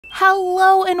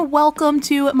Hello and welcome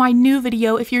to my new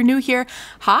video. If you're new here,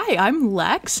 hi, I'm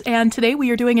Lex, and today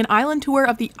we are doing an island tour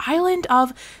of the island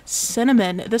of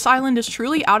Cinnamon. This island is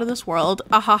truly out of this world.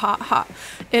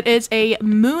 It is a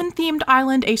moon-themed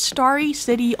island, a starry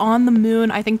city on the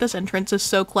moon. I think this entrance is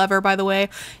so clever, by the way.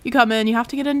 You come in, you have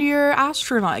to get into your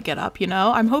astronaut getup, you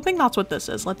know? I'm hoping that's what this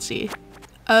is. Let's see.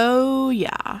 Oh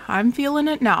yeah, I'm feeling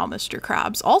it now, Mr.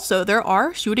 Krabs. Also, there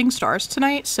are shooting stars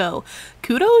tonight, so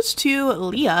kudos to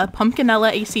Leah,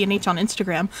 Pumpkinella ACNH on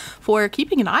Instagram, for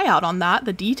keeping an eye out on that.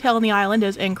 The detail in the island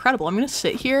is incredible. I'm gonna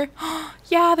sit here.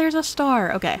 Yeah, there's a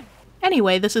star. Okay.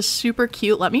 Anyway, this is super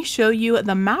cute. Let me show you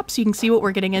the map so you can see what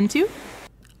we're getting into.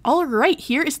 All right,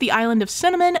 here is the island of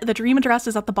Cinnamon. The dream address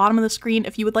is at the bottom of the screen.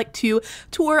 If you would like to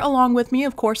tour along with me,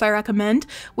 of course, I recommend.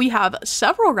 We have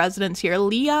several residents here.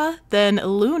 Leah, then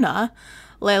Luna,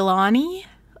 Leilani,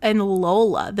 and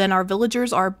Lola. Then our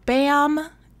villagers are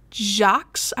Bam,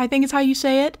 Jax, I think is how you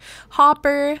say it,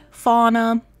 Hopper,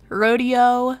 Fauna,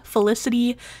 Rodeo,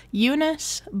 Felicity,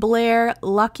 Eunice, Blair,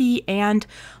 Lucky, and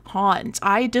Hans.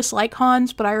 I dislike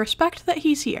Hans, but I respect that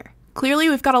he's here. Clearly,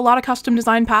 we've got a lot of custom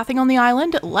design pathing on the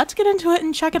island. Let's get into it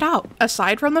and check it out.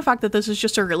 Aside from the fact that this is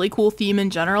just a really cool theme in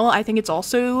general, I think it's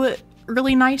also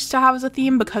really nice to have as a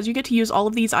theme because you get to use all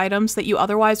of these items that you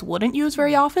otherwise wouldn't use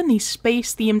very often, these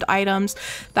space-themed items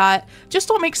that just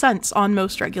don't make sense on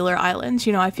most regular islands.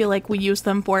 You know, I feel like we use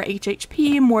them for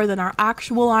HHP more than our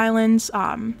actual islands.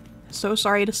 So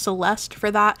sorry to Celeste for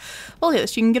that. Well, look at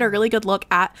this. You can get a really good look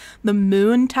at the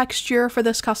moon texture for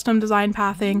this custom design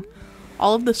pathing.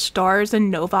 All of the stars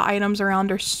and nova items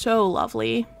around are so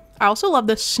lovely. I also love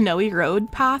this snowy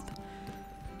road path.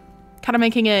 Kind of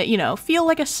making it, you know, feel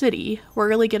like a city. We're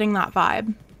really getting that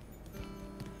vibe.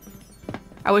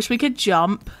 I wish we could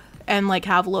jump and like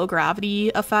have low gravity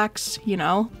effects, you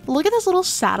know? Look at this little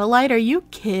satellite, are you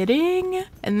kidding?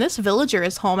 And this villager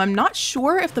is home. I'm not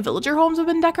sure if the villager homes have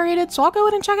been decorated, so I'll go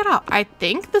in and check it out. I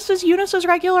think this is Eunice's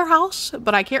regular house,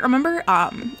 but I can't remember.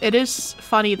 It is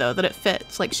funny though that it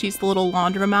fits, like she's the little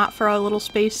laundromat for our little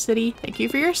space city. Thank you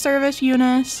for your service,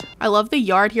 Eunice. I love the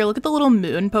yard here. Look at the little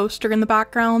moon poster in the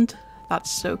background. That's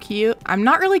so cute. I'm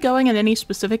not really going in any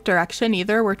specific direction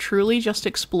either. We're truly just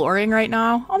exploring right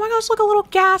now. Oh my gosh, look, a little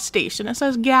gas station. It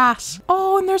says gas.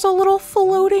 Oh, and there's a little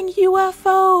floating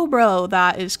UFO, bro.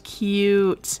 That is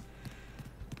cute.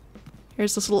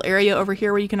 Here's this little area over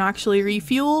here where you can actually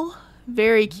refuel.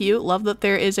 Very cute. Love that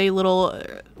there is a little,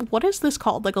 what is this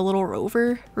called? Like a little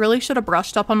rover? Really should have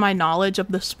brushed up on my knowledge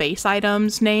of the space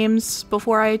items names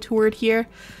before I toured here.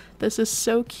 This is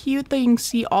so cute that you can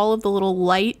see all of the little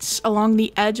lights along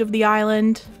the edge of the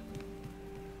island.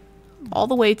 All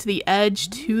the way to the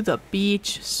edge to the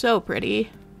beach. So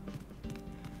pretty.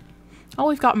 Oh,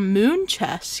 we've got moon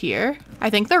chests here.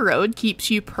 I think the road keeps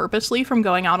you purposely from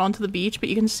going out onto the beach, but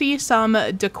you can see some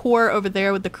decor over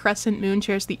there with the crescent moon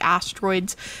chairs, the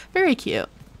asteroids. Very cute.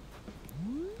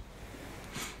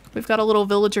 We've got a little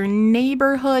villager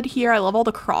neighborhood here. I love all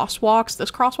the crosswalks.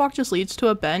 This crosswalk just leads to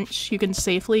a bench. You can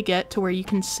safely get to where you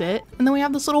can sit. And then we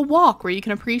have this little walk where you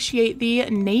can appreciate the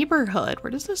neighborhood.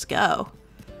 Where does this go?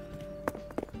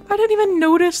 I didn't even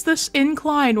notice this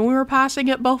incline when we were passing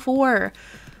it before.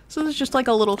 So this is just like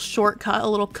a little shortcut, a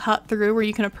little cut through where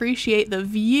you can appreciate the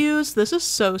views. This is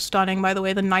so stunning, by the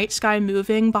way, the night sky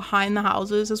moving behind the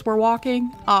houses as we're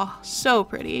walking. Oh, so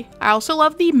pretty. I also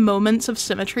love the moments of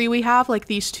symmetry we have, like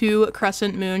these two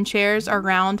crescent moon chairs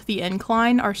around the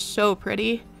incline are so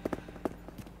pretty.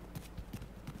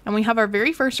 And we have our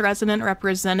very first resident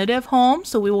representative home,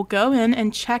 so we will go in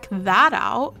and check that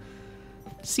out.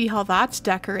 See how that's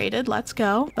decorated. Let's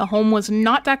go. The home was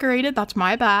not decorated. That's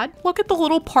my bad. Look at the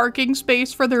little parking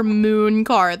space for their moon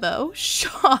car, though.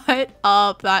 Shut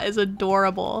up. That is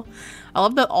adorable. I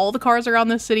love that all the cars around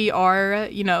the city are,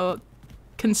 you know,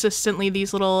 consistently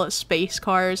these little space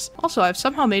cars. Also, I've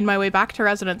somehow made my way back to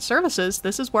resident services.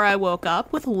 This is where I woke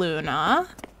up with Luna.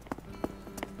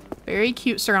 Very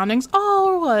cute surroundings.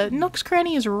 Oh, Nook's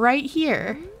Cranny is right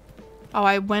here. Oh,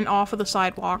 I went off of the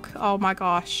sidewalk. Oh my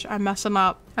gosh, I'm messing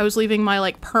up. I was leaving my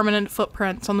like permanent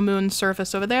footprints on the moon's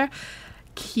surface over there.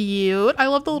 Cute. I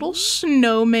love the little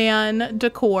snowman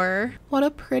decor. What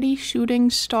a pretty shooting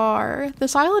star.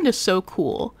 This island is so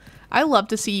cool. I love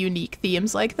to see unique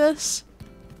themes like this.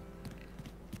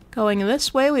 Going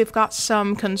this way, we've got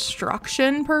some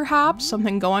construction, perhaps.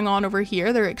 Something going on over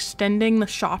here. They're extending the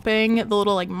shopping, the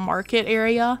little like market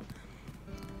area.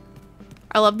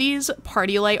 I love these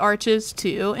party light arches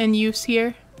too in use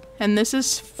here. And this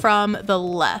is from the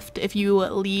left. If you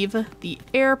leave the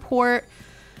airport,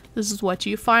 this is what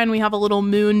you find. We have a little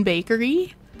moon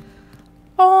bakery.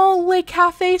 Oh, like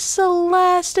Café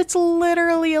Celeste. It's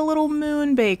literally a little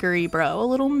moon bakery, bro. A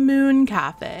little moon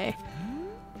cafe.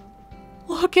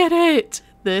 Look at it.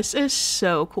 This is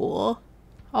so cool.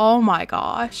 Oh my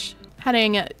gosh.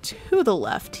 Heading to the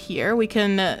left here, we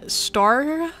can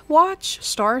star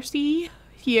see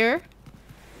here.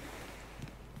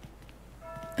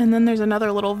 And then there's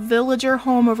another little villager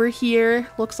home over here.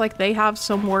 Looks like they have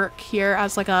some work here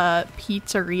as like a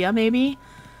pizzeria maybe.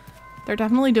 They're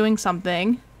definitely doing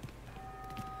something.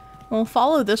 We'll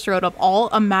follow this road up.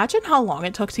 Imagine how long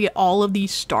it took to get all of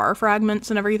these star fragments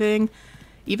and everything.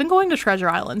 Even going to Treasure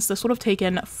Islands, this would have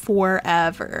taken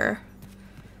forever.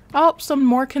 Oh, some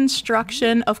more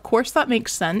construction. Of course that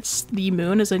makes sense. The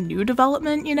moon is a new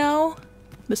development, you know?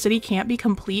 The city can't be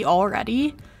complete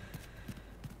already.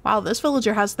 Wow, this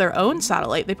villager has their own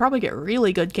satellite. They probably get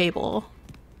really good cable.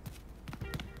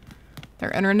 Their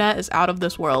internet is out of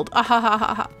this world.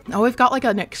 Oh, we've got like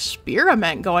an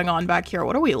experiment going on back here.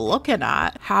 What are we looking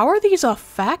at? How are these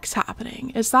effects happening?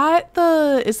 Is that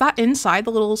inside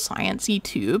the little science-y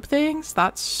tube things?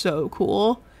 That's so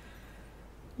cool.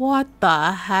 What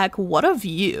the heck? What a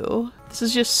view. This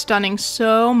is just stunning.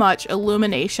 So much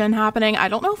illumination happening. I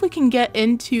don't know if we can get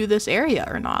into this area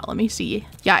or not. Let me see.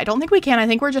 Yeah, I don't think we can. I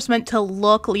think we're just meant to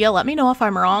look. Leah, let me know if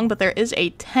I'm wrong, but there is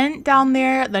a tent down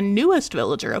there. The newest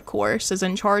villager, of course, is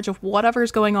in charge of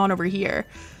whatever's going on over here.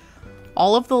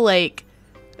 All of the, like,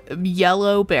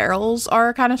 yellow barrels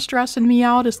are kind of stressing me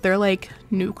out. Is there, like,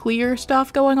 nuclear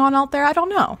stuff going on out there? I don't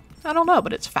know.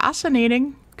 But it's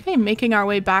fascinating. Okay, making our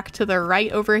way back to the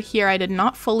right over here. I did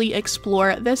not fully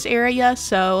explore this area,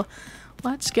 so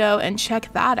let's go and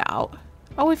check that out.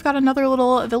 Oh, we've got another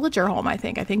little villager home, I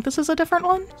think. I think this is a different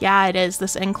one. Yeah, it is.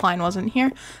 This incline wasn't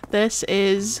here. This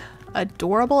is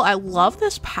adorable. I love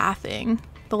this pathing.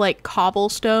 The, like,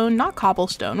 cobblestone, not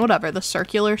cobblestone, whatever, the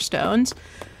circular stones.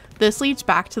 This leads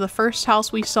back to the first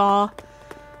house we saw.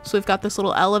 So we've got this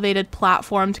little elevated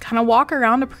platform to kind of walk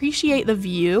around, appreciate the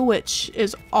view, which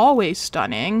is always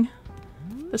stunning.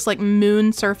 This like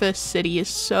moon surface city is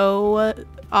so,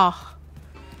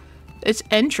 it's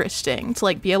interesting to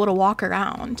like be able to walk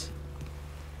around.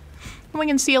 And we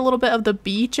can see a little bit of the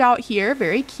beach out here,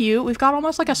 very cute. We've got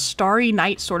almost like a Starry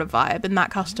Night sort of vibe in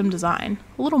that custom design.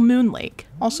 A little moon lake.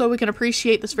 Also, we can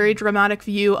appreciate this very dramatic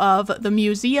view of the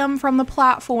museum from the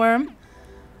platform.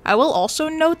 I will also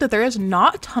note that there is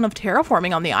not a ton of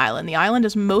terraforming on the island. The island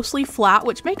is mostly flat,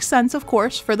 which makes sense, of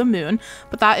course, for the moon,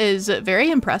 but that is very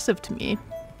impressive to me.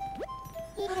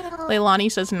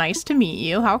 Leilani says, nice to meet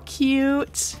you. How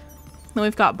cute. Then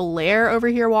we've got Blair over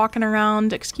here walking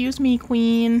around. Excuse me,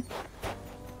 queen.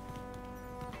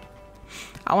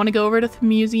 I want to go over to the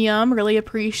museum, really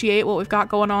appreciate what we've got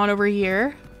going on over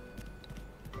here.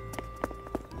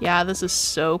 Yeah, this is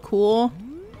so cool.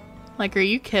 Like, are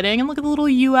you kidding? And look at the little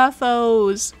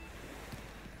UFOs.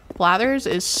 Blathers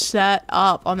is set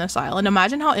up on this island.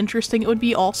 Imagine how interesting it would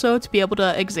be also to be able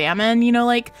to examine, you know,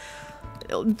 like,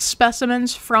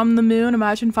 specimens from the moon.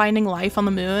 Imagine finding life on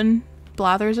the moon.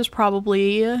 Blathers is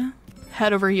probably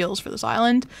head over heels for this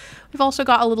island. We've also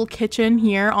got a little kitchen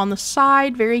here on the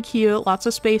side. Very cute. Lots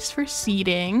of space for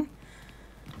seating.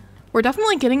 We're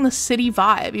definitely getting the city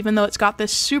vibe, even though it's got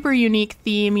this super unique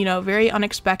theme, you know, very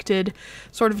unexpected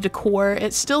sort of decor.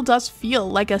 It still does feel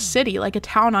like a city, like a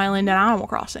town island in Animal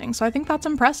Crossing. So I think that's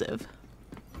impressive.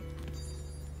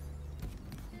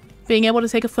 Being able to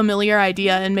take a familiar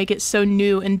idea and make it so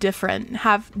new and different,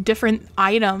 have different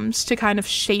items to kind of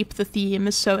shape the theme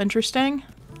is so interesting.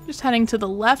 Just heading to the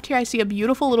left here, I see a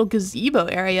beautiful little gazebo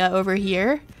area over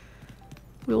here.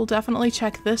 We will definitely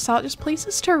check this out. Just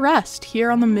places to rest here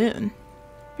on the moon.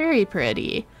 Very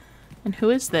pretty. And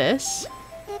who is this?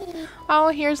 Oh,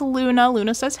 here's Luna.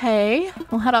 Luna says, hey.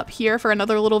 We'll head up here for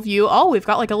another little view. Oh, we've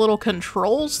got like a little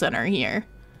control center here.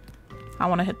 I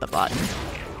want to hit the button.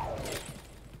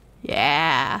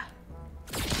 Yeah.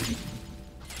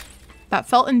 That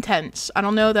felt intense. I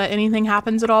don't know that anything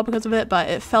happens at all because of it, but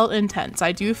it felt intense.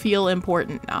 I do feel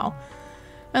important now.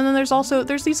 And then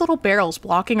there's these little barrels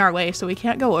blocking our way, so we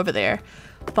can't go over there.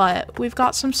 But we've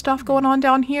got some stuff going on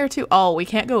down here too. Oh, we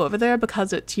can't go over there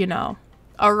because it's, you know,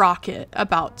 a rocket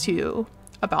about to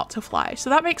fly. So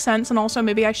that makes sense, and also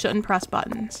maybe I shouldn't press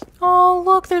buttons. Oh,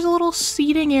 look, there's a little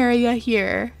seating area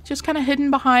here. Just kind of hidden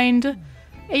behind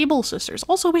Able Sisters.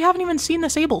 Also, we haven't even seen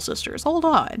this Able Sisters. Hold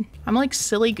on. I'm like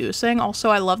silly goosing. Also,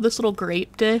 I love this little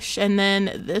grape dish, and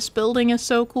then this building is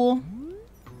so cool.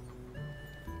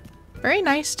 Very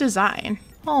nice design.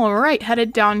 All right,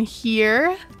 headed down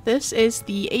here. This is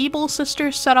the Able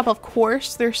Sisters setup. Of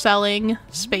course, they're selling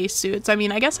spacesuits. I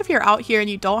mean, I guess if you're out here and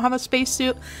you don't have a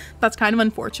spacesuit, that's kind of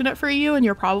unfortunate for you and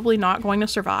you're probably not going to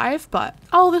survive, but...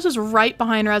 Oh, this is right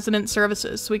behind resident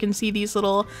services. So we can see these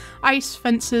little ice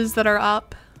fences that are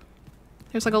up.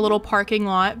 There's like a little parking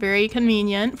lot, very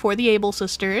convenient for the Able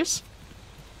Sisters.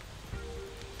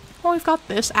 Oh, we've got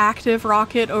this active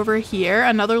rocket over here.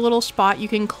 Another little spot you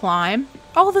can climb.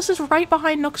 Oh, this is right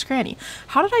behind Nook's Cranny.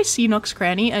 How did I see Nook's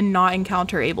Cranny and not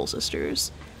encounter Able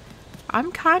Sisters?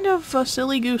 I'm kind of a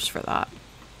silly goose for that.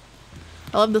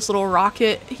 I love this little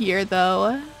rocket here,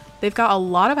 though. They've got a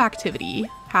lot of activity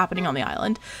happening on the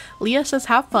island. Leah says,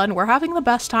 have fun. We're having the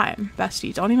best time.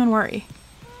 Bestie, don't even worry.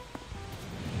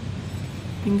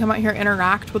 You can come out here and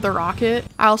interact with the rocket.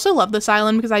 I also love this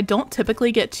island because I don't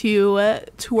typically get to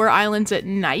tour islands at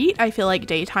night. I feel like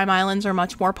daytime islands are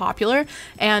much more popular.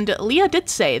 And Leah did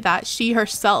say that she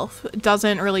herself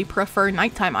doesn't really prefer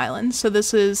nighttime islands. So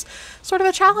this is sort of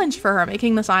a challenge for her,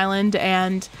 making this island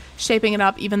and shaping it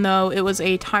up even though it was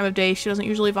a time of day she doesn't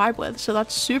usually vibe with. So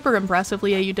that's super impressive,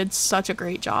 Leah. You did such a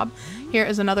great job. Here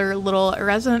is another little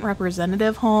resident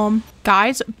representative home.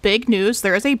 Guys, big news.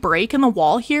 There is a break in the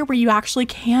wall here where you actually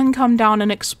can come down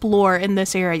and explore in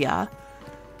this area.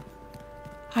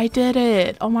 I did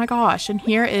it. Oh my gosh. And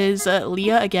here is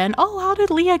Leah again. Oh, how did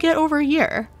Leah get over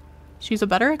here? She's a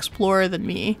better explorer than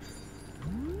me.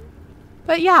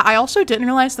 But yeah, I also didn't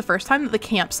realize the first time that the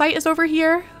campsite is over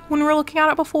here when we were looking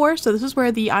at it before. So this is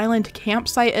where the island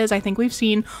campsite is. I think we've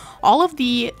seen all of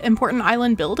the important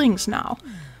island buildings now.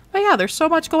 But yeah, there's so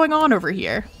much going on over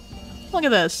here. Look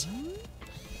at this.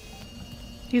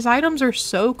 These items are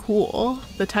so cool.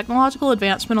 The technological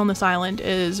advancement on this island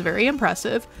is very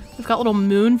impressive. We've got little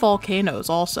moon volcanoes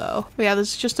also. But yeah,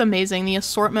 this is just amazing. The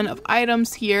assortment of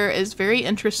items here is very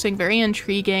interesting, very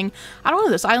intriguing. I don't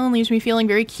know, this island leaves me feeling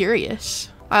very curious.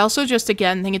 I also just,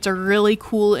 again, think it's a really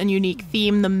cool and unique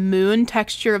theme. The moon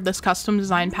texture of this custom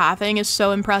design pathing is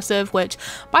so impressive, which,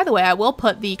 by the way, I will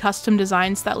put the custom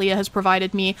designs that Leah has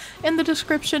provided me in the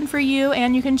description for you,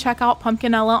 and you can check out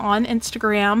Pumpkinella on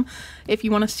Instagram if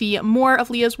you want to see more of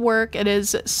Leah's work. It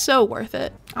is so worth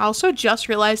it. I also just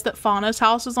realized that Fauna's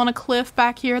house is on a cliff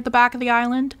back here at the back of the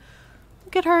island.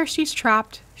 Look at her, she's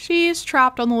trapped. She's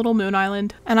trapped on the little moon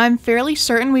island. And I'm fairly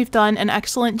certain we've done an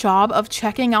excellent job of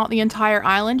checking out the entire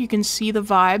island. You can see the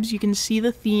vibes, you can see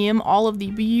the theme, all of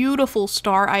the beautiful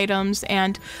star items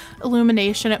and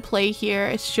illumination at play here.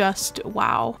 It's just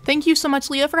wow. Thank you so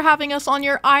much, Leah, for having us on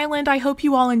your island. I hope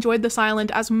you all enjoyed this island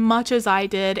as much as I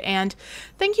did. And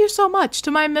thank you so much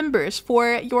to my members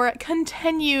for your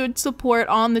continued support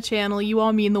on the channel. You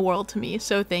all mean the world to me,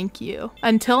 so thank you.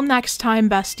 Until next time,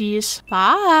 besties.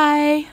 Bye!